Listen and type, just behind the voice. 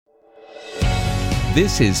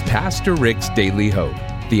This is Pastor Rick's Daily Hope,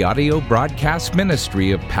 the audio broadcast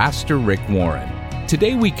ministry of Pastor Rick Warren.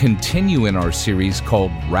 Today we continue in our series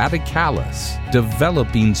called Radicalis,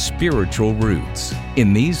 Developing Spiritual Roots.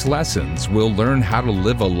 In these lessons, we'll learn how to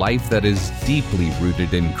live a life that is deeply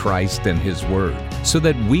rooted in Christ and His Word, so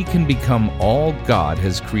that we can become all God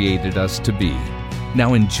has created us to be.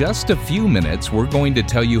 Now, in just a few minutes, we're going to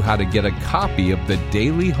tell you how to get a copy of the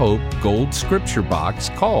Daily Hope Gold Scripture Box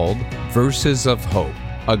called Verses of Hope,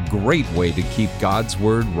 a great way to keep God's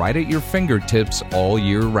Word right at your fingertips all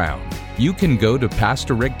year round. You can go to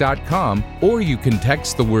PastorRick.com, or you can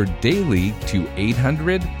text the word DAILY to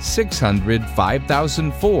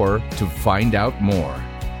 800-600-5004 to find out more.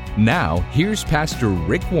 Now, here's Pastor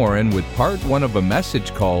Rick Warren with part one of a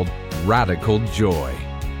message called Radical Joy.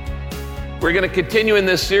 We're going to continue in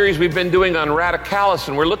this series we've been doing on Radicalis,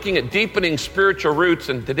 and we're looking at deepening spiritual roots,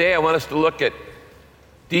 and today I want us to look at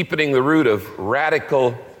deepening the root of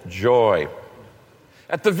radical joy.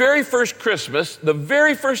 At the very first Christmas, the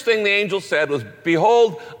very first thing the angel said was,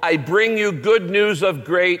 "Behold, I bring you good news of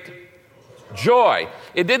great joy."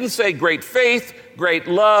 It didn't say great faith, great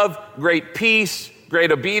love, great peace,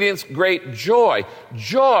 great obedience, great joy.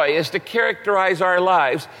 Joy is to characterize our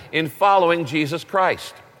lives in following Jesus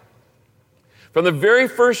Christ. From the very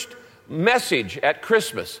first message at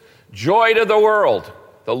Christmas, joy to the world,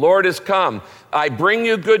 the Lord has come. I bring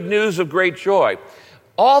you good news of great joy.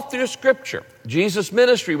 All through Scripture, Jesus'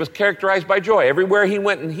 ministry was characterized by joy. Everywhere he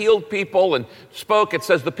went and healed people and spoke, it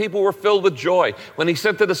says the people were filled with joy. When he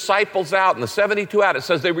sent the disciples out and the 72 out, it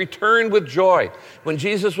says they returned with joy. When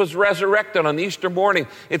Jesus was resurrected on Easter morning,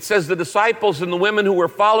 it says the disciples and the women who were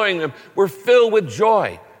following him were filled with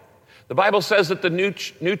joy. The Bible says that the new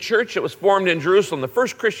church that was formed in Jerusalem, the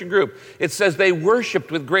first Christian group, it says they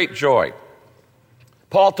worshiped with great joy.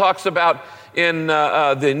 Paul talks about in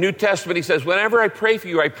the New Testament, he says, whenever I pray for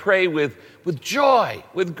you, I pray with joy,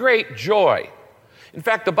 with great joy. In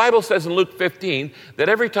fact, the Bible says in Luke 15 that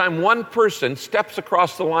every time one person steps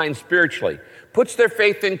across the line spiritually, puts their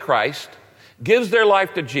faith in Christ, gives their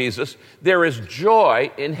life to Jesus, there is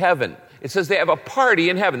joy in heaven. It says they have a party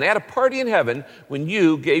in heaven. They had a party in heaven when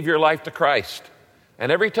you gave your life to Christ.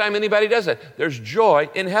 And every time anybody does it, there's joy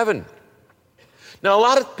in heaven. Now, a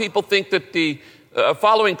lot of people think that the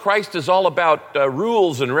following Christ is all about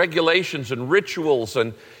rules and regulations and rituals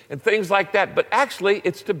and things like that. But actually,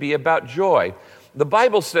 it's to be about joy. The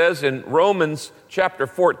Bible says in Romans chapter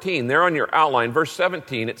 14, there on your outline, verse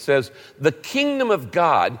 17, it says, the kingdom of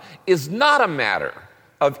God is not a matter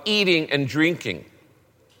of eating and drinking,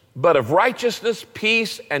 but of righteousness,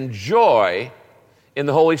 peace, and joy in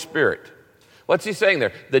the Holy Spirit. What's he saying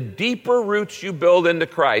there? The deeper roots you build into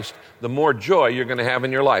Christ, the more joy you're going to have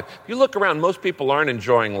in your life. If you look around, most people aren't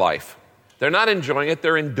enjoying life. They're not enjoying it,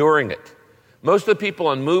 they're enduring it. Most of the people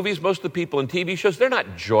on movies, most of the people in TV shows, they're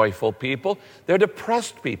not joyful people. They're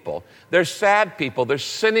depressed people. They're sad people. They're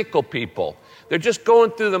cynical people. They're just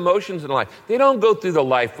going through the motions in life. They don't go through the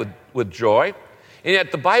life with joy. And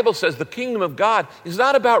yet the Bible says the kingdom of God is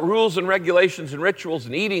not about rules and regulations and rituals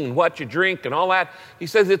and eating and what you drink and all that. He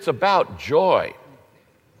says it's about joy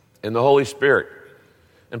in the Holy Spirit.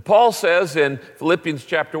 And Paul says in Philippians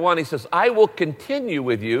chapter 1, he says, I will continue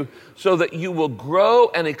with you so that you will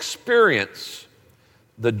grow and experience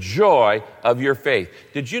the joy of your faith.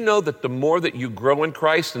 Did you know that the more that you grow in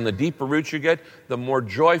Christ and the deeper roots you get, the more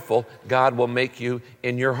joyful God will make you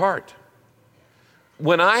in your heart?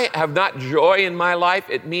 When I have not joy in my life,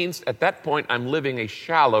 it means at that point I'm living a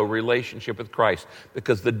shallow relationship with Christ,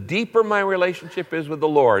 because the deeper my relationship is with the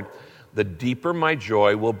Lord, the deeper my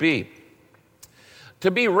joy will be. To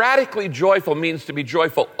be radically joyful means to be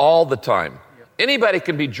joyful all the time. Anybody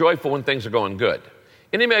can be joyful when things are going good.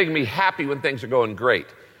 Anybody can be happy when things are going great.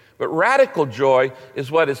 But radical joy is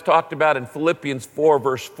what is talked about in Philippians 4,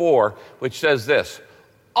 verse 4, which says this,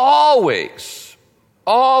 always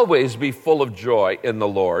be full of joy in the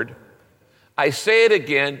Lord. I say it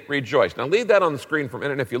again, rejoice. Now leave that on the screen for a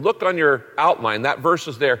minute. And if you look on your outline, that verse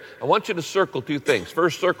is there. I want you to circle two things.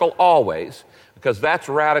 First, circle always, because that's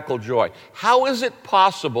radical joy. How is it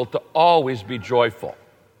possible to always be joyful?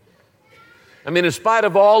 I mean, in spite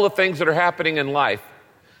of all the things that are happening in life,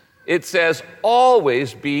 it says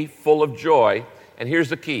always be full of joy. And here's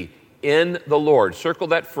the key, in the Lord. Circle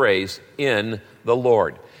that phrase, in the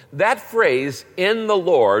Lord. That phrase, in the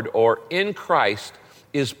Lord or in Christ,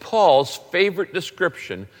 is Paul's favorite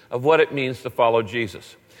description of what it means to follow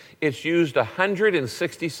Jesus. It's used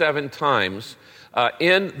 167 times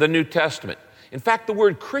in the New Testament. In fact, the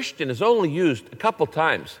word Christian is only used a couple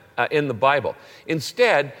times in the Bible.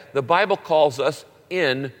 Instead, the Bible calls us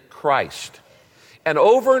in Christ. And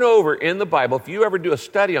over in the Bible, if you ever do a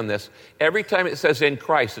study on this, every time it says in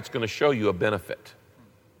Christ, it's going to show you a benefit.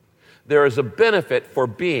 There is a benefit for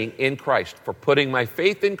being in Christ, for putting my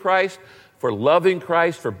faith in Christ, for loving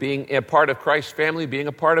Christ, for being a part of Christ's family, being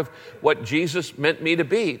a part of what Jesus meant me to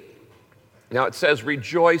be. Now it says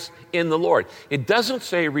rejoice in the Lord. It doesn't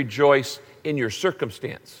say rejoice in your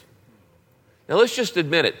circumstance. Now let's just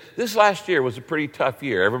admit it. This last year was a pretty tough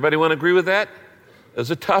year. Everybody want to agree with that? It was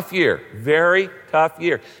a tough year, very tough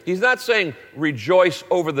year. He's not saying rejoice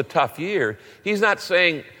over the tough year. He's not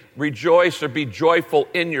saying rejoice or be joyful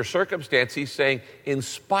in your circumstance. He's saying in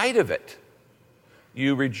spite of it,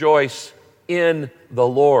 you rejoice in the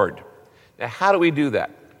Lord. Now, how do we do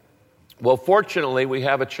that? Well, fortunately, we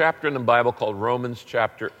have a chapter in the Bible called Romans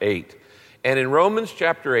chapter 8. And in Romans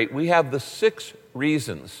chapter 8, we have the 6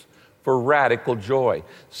 reasons for radical joy.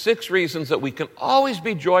 6 reasons that we can always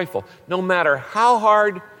be joyful, no matter how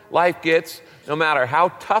hard life gets, no matter how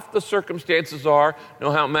tough the circumstances are,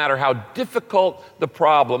 no matter how difficult the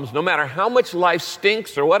problems, no matter how much life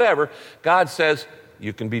stinks or whatever, God says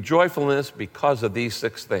you can be joyful in this because of these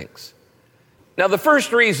 6 things. Now, the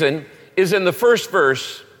first reason is in the first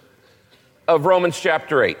verse of Romans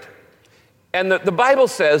chapter 8. And the Bible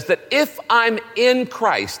says that if I'm in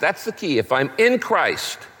Christ, that's the key, if I'm in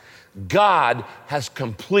Christ, God has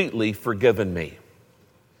completely forgiven me.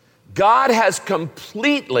 God has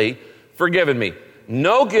completely forgiven me.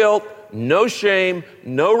 No guilt, no shame,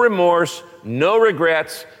 no remorse, no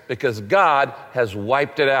regrets, because God has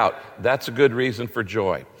wiped it out. That's a good reason for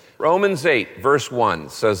joy. Romans 8, verse 1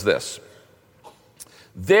 says this: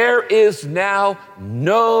 there is now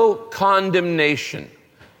no condemnation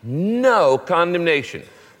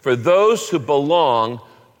for those who belong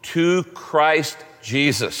to Christ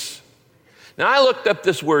Jesus. Now, I looked up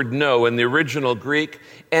this word "no" in the original Greek,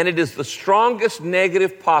 and it is the strongest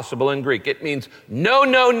negative possible in Greek. It means no,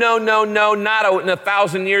 not in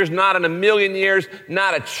 1,000 years, not in 1,000,000 years,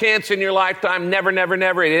 not a chance in your lifetime, never,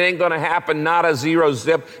 it ain't going to happen, not a zero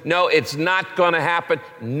zip. No, it's not going to happen.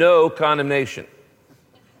 No condemnation.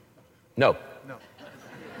 No.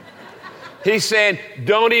 He's saying,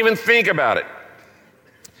 don't even think about it.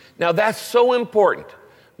 Now, that's so important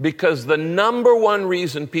because the number one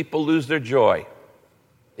reason people lose their joy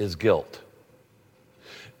is guilt.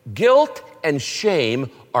 Guilt and shame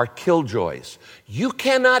are killjoys. You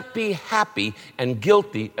cannot be happy and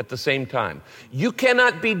guilty at the same time. You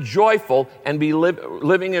cannot be joyful and be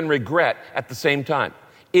living in regret at the same time.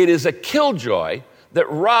 It is a killjoy that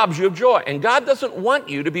robs you of joy. And God doesn't want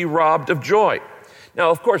you to be robbed of joy. Now,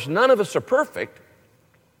 of course, none of us are perfect.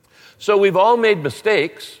 So we've all made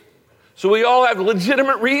mistakes. So we all have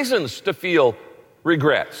legitimate reasons to feel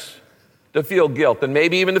regrets, to feel guilt, and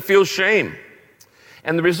maybe even to feel shame.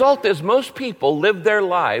 And the result is most people live their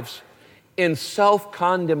lives in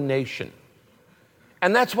self-condemnation.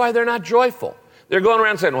 And that's why they're not joyful. They're going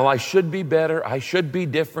around saying, well, I should be better, I should be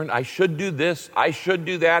different, I should do this, I should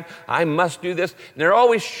do that, I must do this. And they're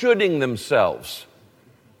always shoulding themselves.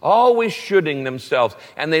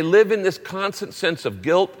 And they live in this constant sense of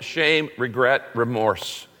guilt, shame, regret,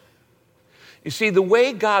 remorse. You see, the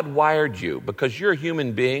way God wired you, because you're a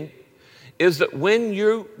human being, is that when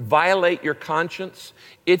you violate your conscience,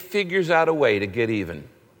 it figures out a way to get even.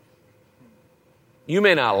 You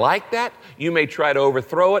may not like that. You may try to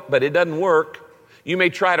overthrow it, but it doesn't work. You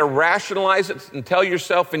may try to rationalize it and tell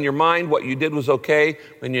yourself in your mind what you did was okay,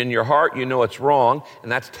 when in your heart you know it's wrong,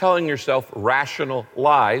 and that's telling yourself rational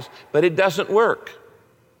lies, but it doesn't work.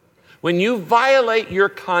 When you violate your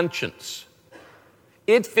conscience,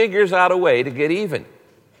 it figures out a way to get even.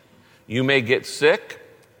 You may get sick.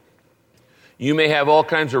 You may have all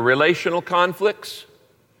kinds of relational conflicts.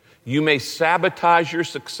 You may sabotage your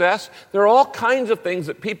success. There are all kinds of things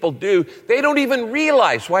that people do. They don't even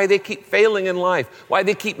realize why they keep failing in life, why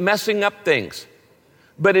they keep messing up things.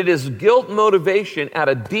 But it is guilt motivation at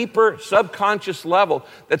a deeper subconscious level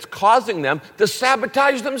that's causing them to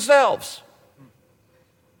sabotage themselves.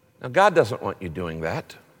 Now, God doesn't want you doing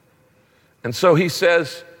that. And so he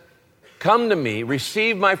says, come to me,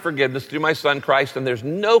 receive my forgiveness through my Son Christ, and there's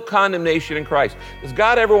no condemnation in Christ. Does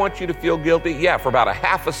God ever want you to feel guilty? Yeah, for about a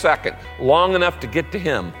half a second, long enough to get to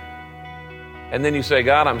him. And then you say,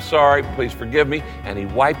 God, I'm sorry, please forgive me. And he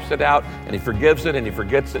wipes it out, and he forgives it, and he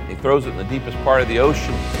forgets it, and he throws it in the deepest part of the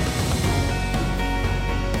ocean.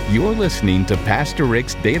 You're listening to Pastor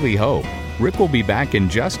Rick's Daily Hope. Rick will be back in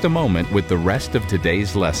just a moment with the rest of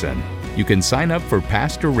today's lesson. You can sign up for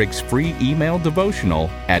Pastor Rick's free email devotional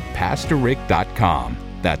at PastorRick.com.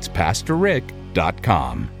 That's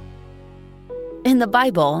PastorRick.com. In the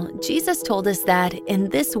Bible, Jesus told us that in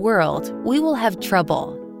this world, we will have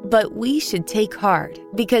trouble. But we should take heart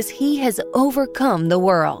because he has overcome the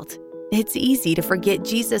world. It's easy to forget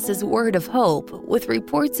Jesus' word of hope with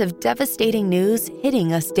reports of devastating news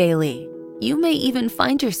hitting us daily. You may even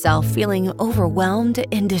find yourself feeling overwhelmed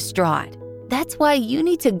and distraught. That's why you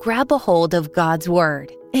need to grab a hold of God's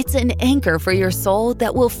word. It's an anchor for your soul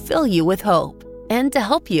that will fill you with hope. And to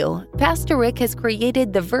help you, Pastor Rick has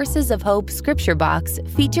created the Verses of Hope scripture box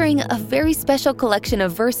featuring a very special collection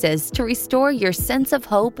of verses to restore your sense of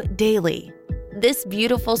hope daily. This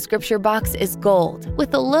beautiful scripture box is gold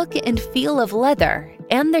with a look and feel of leather,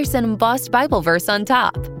 and there's an embossed Bible verse on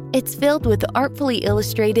top. It's filled with artfully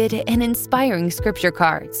illustrated and inspiring scripture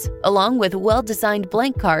cards, along with well-designed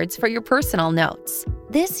blank cards for your personal notes.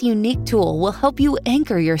 This unique tool will help you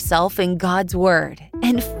anchor yourself in God's Word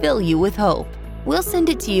and fill you with hope. We'll send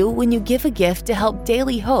it to you when you give a gift to help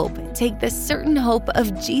Daily Hope take the certain hope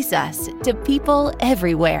of Jesus to people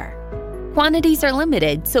everywhere. Quantities are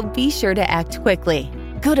limited, so be sure to act quickly.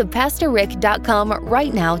 Go to PastorRick.com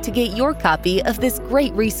right now to get your copy of this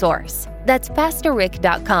great resource. That's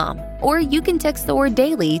PastorRick.com, or you can text the word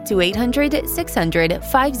DAILY to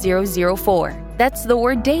 800-600-5004. That's the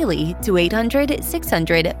word DAILY to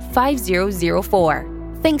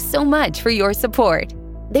 800-600-5004. Thanks so much for your support.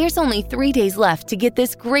 There's only 3 days left to get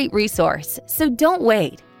this great resource, so don't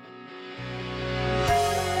wait.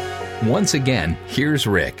 Once again, here's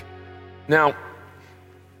Rick. Now,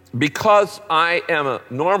 because I am a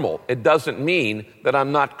normal, it doesn't mean that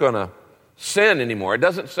I'm not going to sin anymore. It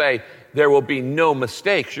doesn't say there will be no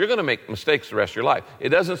mistakes. You're going to make mistakes the rest of your life. It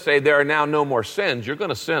doesn't say there are now no more sins. You're going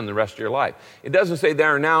to sin the rest of your life. It doesn't say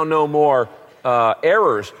there are now no more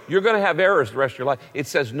errors. You're going to have errors the rest of your life. It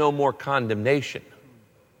says no more condemnation.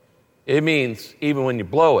 It means even when you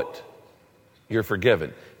blow it, you're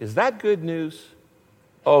forgiven. Is that good news?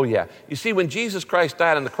 Oh, yeah. You see, when Jesus Christ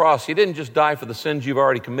died on the cross, he didn't just die for the sins you've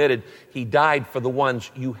already committed. He died for the ones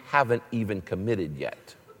you haven't even committed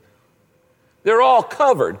yet. They're all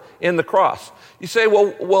covered in the cross. You say, well,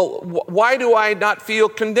 why do I not feel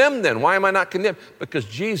condemned then? Why am I not condemned? Because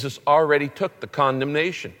Jesus already took the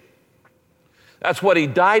condemnation. That's what he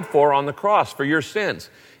died for on the cross, for your sins.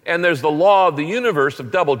 And there's the law of the universe of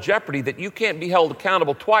double jeopardy that you can't be held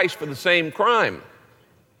accountable twice for the same crime.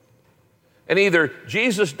 And either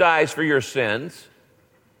Jesus dies for your sins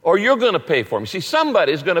or you're going to pay for them. See,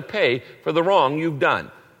 somebody's going to pay for the wrong you've done.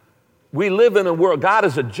 We live in a world, God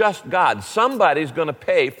is a just God. Somebody's going to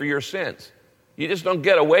pay for your sins. You just don't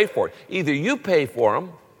get away for it. Either you pay for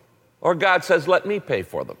them or God says, let me pay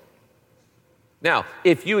for them. Now,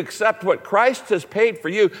 if you accept what Christ has paid for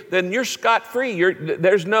you, then you're scot-free.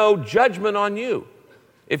 There's no judgment on you.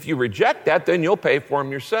 If you reject that, then you'll pay for them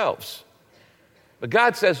yourselves. But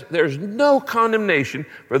God says there's no condemnation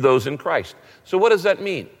for those in Christ. So what does that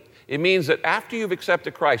mean? It means that after you've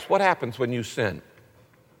accepted Christ, what happens when you sin?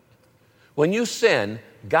 When you sin,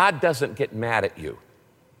 God doesn't get mad at you.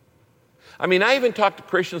 I mean, I even talk to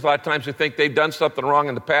Christians a lot of times who think they've done something wrong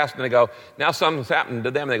in the past, and they go, now something's happened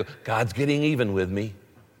to them, and they go, God's getting even with me.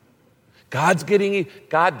 God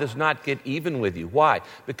does not get even with you. Why?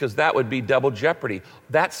 Because that would be double jeopardy.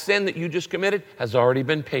 That sin that you just committed has already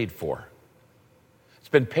been paid for. It's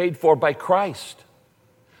been paid for by Christ.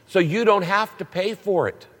 So you don't have to pay for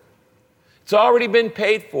it. It's already been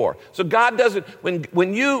paid for. So God doesn't,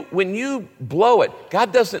 when you blow it,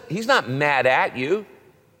 God doesn't, he's not mad at you.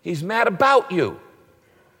 He's mad about you.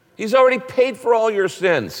 He's already paid for all your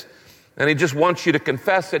sins. And he just wants you to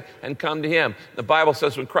confess it and come to him. The Bible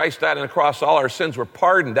says when Christ died on the cross, all our sins were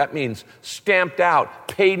pardoned. That means stamped out,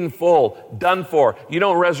 paid in full, done for. You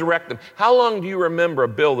don't resurrect them. How long do you remember a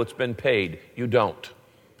bill that's been paid? You don't.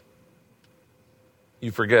 You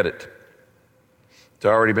forget it. It's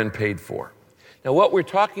already been paid for. Now, what we're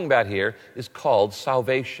talking about here is called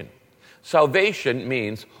salvation. Salvation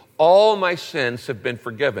means all my sins have been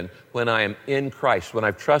forgiven when I am in Christ, when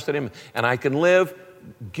I've trusted him, and I can live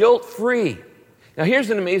guilt-free. Now,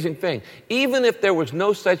 here's an amazing thing. Even if there was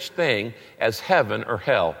no such thing as heaven or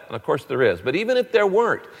hell, and of course there is, but even if there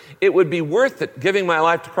weren't, it would be worth it giving my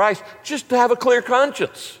life to Christ just to have a clear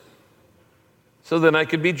conscience so that I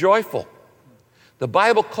could be joyful. The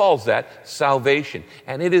Bible calls that salvation,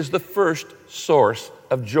 and it is the first source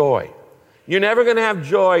of joy. You're never going to have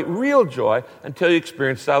joy, real joy, until you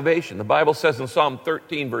experience salvation. The Bible says in Psalm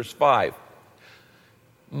 13, verse 5,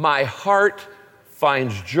 my heart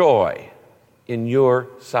finds joy in your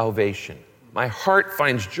salvation. My heart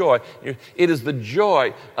finds joy. It is the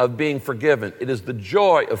joy of being forgiven. It is the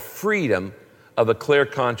joy of freedom of a clear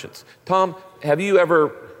conscience. Tom, have you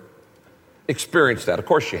ever experienced that. Of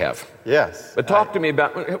course you have. Yes. But tell me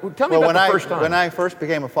about the first time. When I first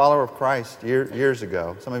became a follower of Christ years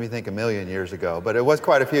ago, some of you think a million years ago, but it was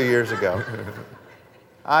quite a few years ago,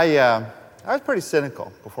 I was pretty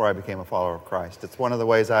cynical before I became a follower of Christ. It's one of the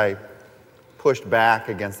ways I pushed back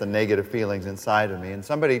against the negative feelings inside of me. And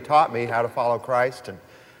somebody taught me how to follow Christ and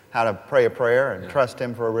how to pray a prayer and trust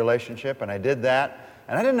Him for a relationship, and I did that.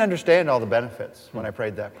 And I didn't understand all the benefits when I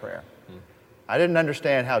prayed that prayer. I didn't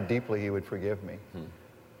understand how deeply He would forgive me.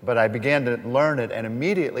 But I began to learn it, and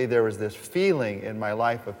immediately there was this feeling in my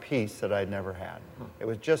life of peace that I'd never had. It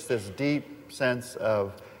was just this deep sense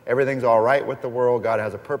of everything's all right with the world, God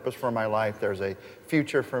has a purpose for my life, there's a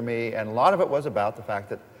future for me, and a lot of it was about the fact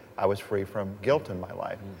that I was free from guilt in my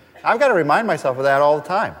life. I've got to remind myself of that all the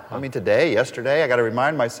time. I mean, today, yesterday, I got to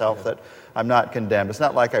remind myself that I'm not condemned. It's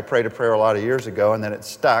not like I prayed a prayer a lot of years ago and then it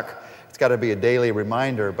stuck. It's got to be a daily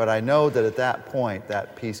reminder, but I know that at that point,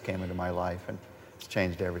 that peace came into my life and it's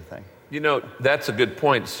changed everything. You know, that's a good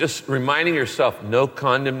point. It's just reminding yourself, no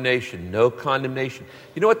condemnation, no condemnation.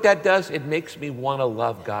 You know what that does? It makes me want to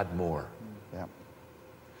love God more. Yeah.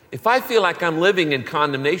 If I feel like I'm living in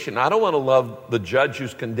condemnation, I don't want to love the judge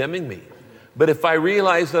who's condemning me. But if I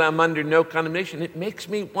realize that I'm under no condemnation, it makes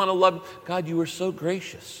me want to love God. You were so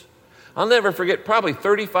gracious. I'll never forget, probably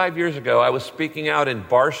 35 years ago, I was speaking out in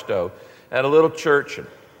Barstow at a little church. And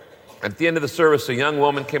at the end of the service, a young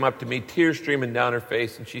woman came up to me, tears streaming down her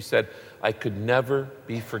face, and she said, I could never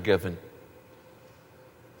be forgiven.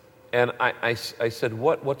 And I said,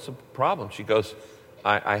 what's the problem? She goes,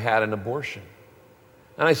 I had an abortion.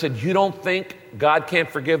 And I said, you don't think God can't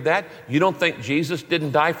forgive that? You don't think Jesus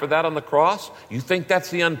didn't die for that on the cross? You think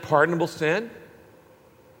that's the unpardonable sin?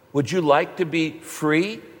 Would you like to be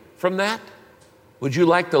free from that? Would you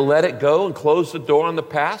like to let it go and close the door on the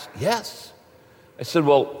past? Yes. I said,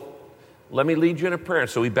 well, let me lead you in a prayer.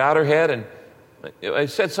 So we bowed our head and I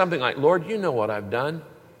said something like, Lord, you know what I've done.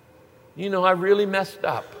 You know I've really messed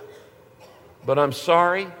up. But I'm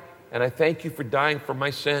sorry and I thank you for dying for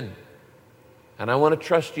my sin. And I want to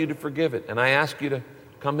trust you to forgive it. And I ask you to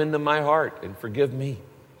come into my heart and forgive me.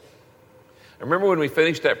 I remember when we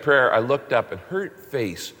finished that prayer, I looked up and her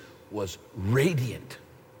face was radiant.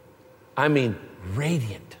 I mean,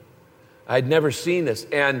 radiant. I'd never seen this.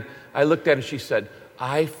 And I looked at her and she said,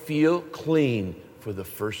 I feel clean for the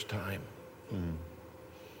first time.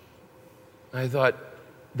 I thought,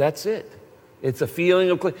 that's it. It's a feeling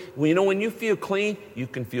of clean. Well, you know, when you feel clean, you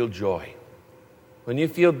can feel joy. When you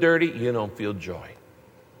feel dirty, you don't feel joy.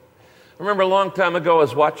 I remember a long time ago, I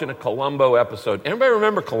was watching a Columbo episode. Anybody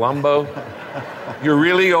remember Columbo? You're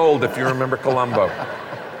really old if you remember Columbo.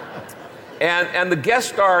 And the guest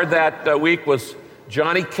star that week was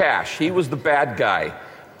Johnny Cash. He was the bad guy.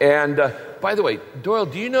 And by the way, Doyle,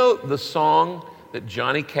 do you know the song that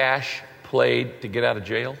Johnny Cash played to get out of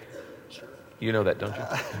jail? Sure. You know that, don't you?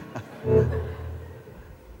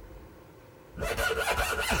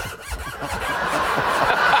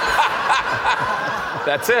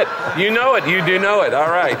 That's it. You know it. You do know it. All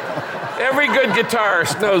right. Every good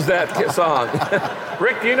guitarist knows that song.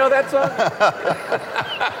 Rick, do you know that song?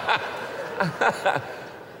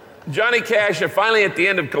 Johnny Cash, and finally at the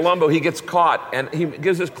end of Columbo, he gets caught, and he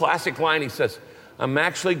gives this classic line. He says, I'm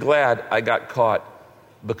actually glad I got caught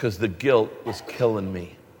because the guilt was killing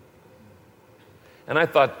me. And I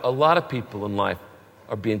thought, a lot of people in life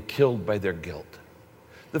are being killed by their guilt.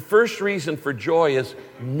 The first reason for joy is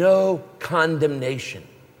no condemnation.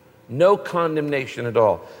 No condemnation at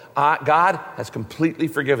all. God has completely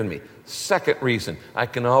forgiven me. Second reason I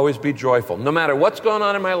can always be joyful, no matter what's going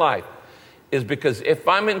on in my life, is because if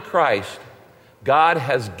I'm in Christ, God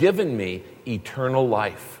has given me eternal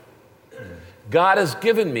life. God has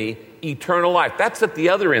given me eternal life. That's at the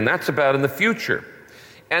other end. That's about in the future.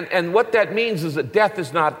 And what that means is that death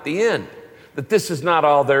is not the end. That this is not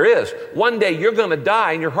all there is. One day you're going to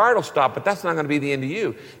die and your heart will stop, but that's not going to be the end of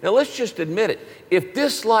you. Now let's just admit it. If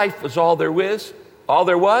this life was all there was,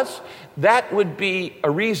 that would be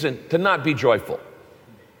a reason to not be joyful.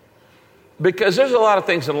 Because there's a lot of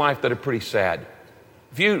things in life that are pretty sad.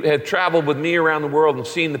 If you have traveled with me around the world and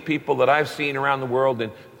seen the people that I've seen around the world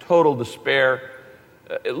in total despair,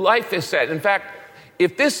 life is sad. In fact,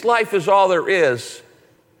 if this life is all there is,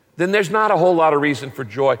 then there's not a whole lot of reason for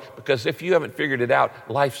joy, because if you haven't figured it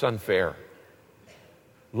out, life's unfair.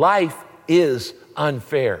 Life is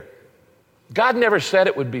unfair. God never said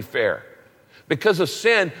it would be fair. Because of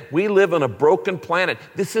sin, we live on a broken planet.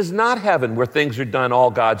 This is not heaven where things are done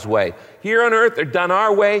all God's way. Here on earth, they're done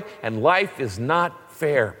our way, and life is not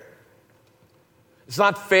fair. It's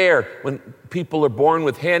not fair when people are born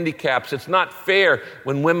with handicaps. It's not fair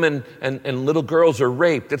when women and little girls are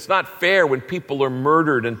raped. It's not fair when people are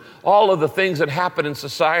murdered and all of the things that happen in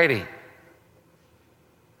society.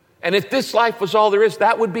 And if this life was all there is,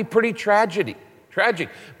 that would be pretty tragic.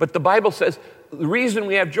 But the Bible says the reason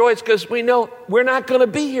we have joy is because we know we're not going to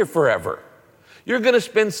be here forever. You're going to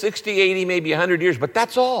spend 60, 80, maybe 100 years, but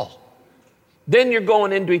that's all. Then you're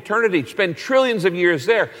going into eternity, spend trillions of years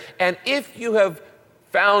there. And if you have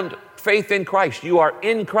found faith in Christ, you are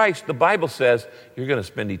in Christ, the Bible says you're going to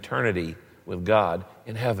spend eternity with God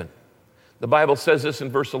in heaven. The Bible says this in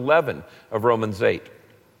verse 11 of Romans 8.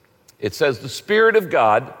 It says, the Spirit of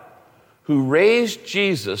God who raised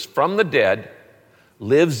Jesus from the dead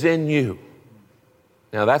lives in you.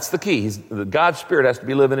 Now that's the key. God's Spirit has to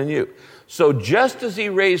be living in you. So just as he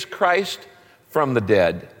raised Christ from the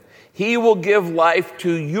dead, he will give life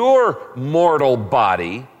to your mortal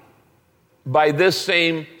body by this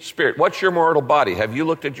same Spirit. What's your mortal body? Have you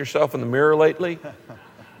looked at yourself in the mirror lately?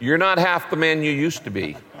 You're not half the man you used to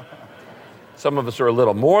be. Some of us are a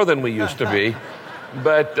little more than we used to be.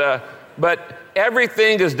 But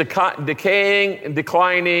everything is decaying and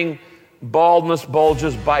declining, baldness,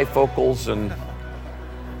 bulges, bifocals, and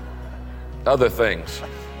other things.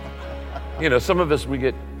 You know, some of us, we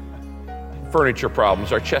get furniture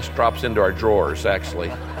problems. Our chest drops into our drawers, actually.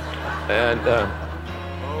 And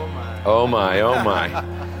oh my.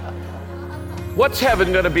 What's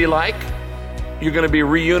heaven going to be like? You're going to be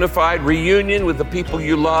reunified, reunion with the people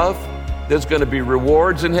you love. There's going to be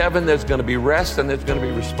rewards in heaven. There's going to be rest, and there's going to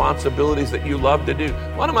be responsibilities that you love to do.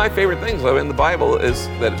 One of my favorite things, though, in the Bible is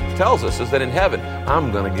that it tells us is that in heaven,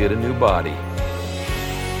 I'm going to get a new body.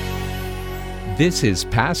 This is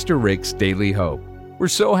Pastor Rick's Daily Hope. We're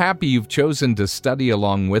so happy you've chosen to study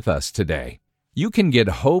along with us today. You can get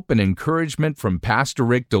hope and encouragement from Pastor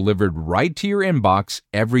Rick delivered right to your inbox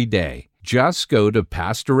every day. Just go to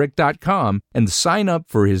PastorRick.com and sign up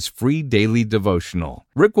for his free daily devotional.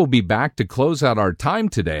 Rick will be back to close out our time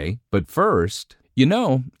today, but first,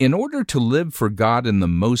 in order to live for God in the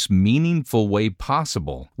most meaningful way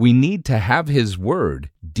possible, we need to have His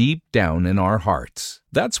Word deep down in our hearts.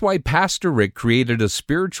 That's why Pastor Rick created a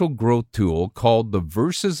spiritual growth tool called the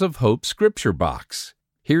Verses of Hope Scripture Box.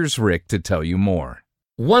 Here's Rick to tell you more.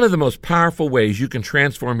 One of the most powerful ways you can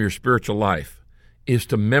transform your spiritual life is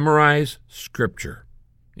to memorize Scripture.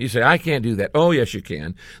 You say, I can't do that. Oh, yes, you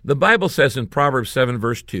can. The Bible says in Proverbs 7,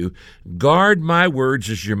 verse 2, guard my words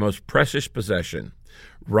as your most precious possession.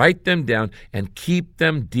 Write them down and keep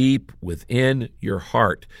them deep within your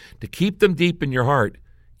heart. To keep them deep in your heart,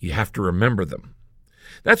 you have to remember them.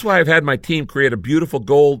 That's why I've had my team create a beautiful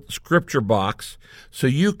gold scripture box so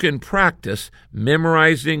you can practice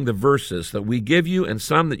memorizing the verses that we give you and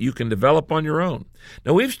some that you can develop on your own.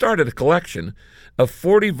 Now, we've started a collection of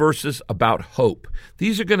 40 verses about hope.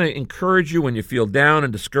 These are going to encourage you when you feel down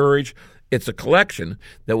and discouraged. It's a collection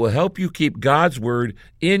that will help you keep God's Word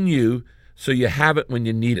in you so you have it when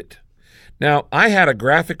you need it. Now, I had a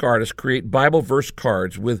graphic artist create Bible verse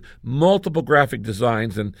cards with multiple graphic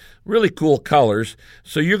designs and really cool colors,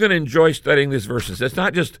 so you're going to enjoy studying these verses. It's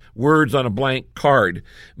not just words on a blank card,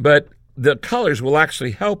 but the colors will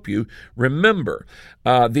actually help you remember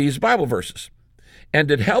these Bible verses. And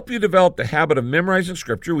to help you develop the habit of memorizing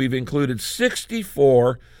Scripture, we've included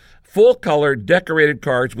 64 full-color decorated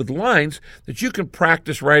cards with lines that you can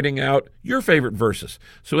practice writing out your favorite verses.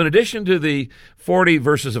 So in addition to the 40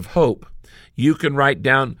 verses of hope, you can write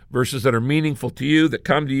down verses that are meaningful to you, that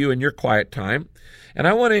come to you in your quiet time. And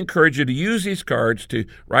I want to encourage you to use these cards to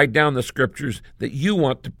write down the scriptures that you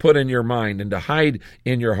want to put in your mind and to hide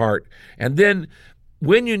in your heart. And then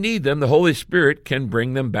when you need them, the Holy Spirit can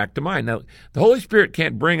bring them back to mind. Now, the Holy Spirit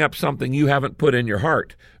can't bring up something you haven't put in your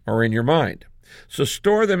heart or in your mind. So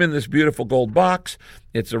store them in this beautiful gold box.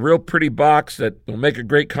 It's a real pretty box that will make a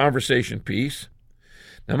great conversation piece.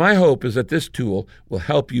 Now, my hope is that this tool will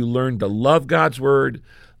help you learn to love God's Word,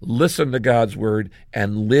 listen to God's Word,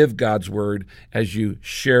 and live God's Word as you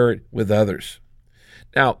share it with others.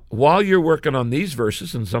 Now, while you're working on these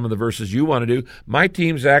verses and some of the verses you want to do, my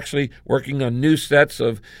team's actually working on new sets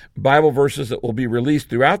of Bible verses that will be released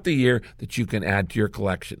throughout the year that you can add to your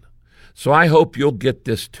collection. So I hope you'll get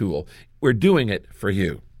this tool. We're doing it for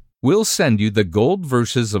you. We'll send you the Gold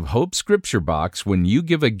Verses of Hope Scripture Box when you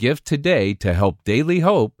give a gift today to help Daily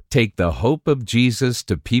Hope take the hope of Jesus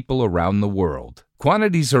to people around the world.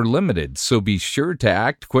 Quantities are limited, so be sure to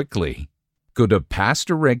act quickly. Go to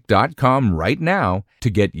PastorRick.com right now to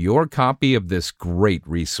get your copy of this great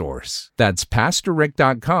resource. That's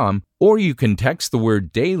PastorRick.com, or you can text the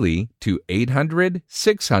word DAILY to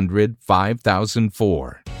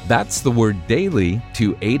 800-600-5004. That's the word DAILY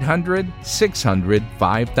to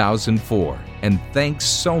 800-600-5004. And thanks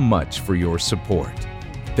so much for your support.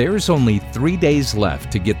 There's only 3 days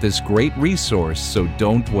left to get this great resource, so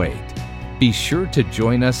don't wait. Be sure to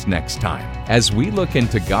join us next time as we look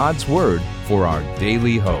into God's Word for our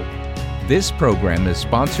daily hope. This program is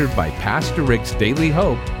sponsored by Pastor Rick's Daily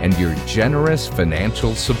Hope and your generous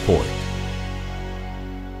financial support.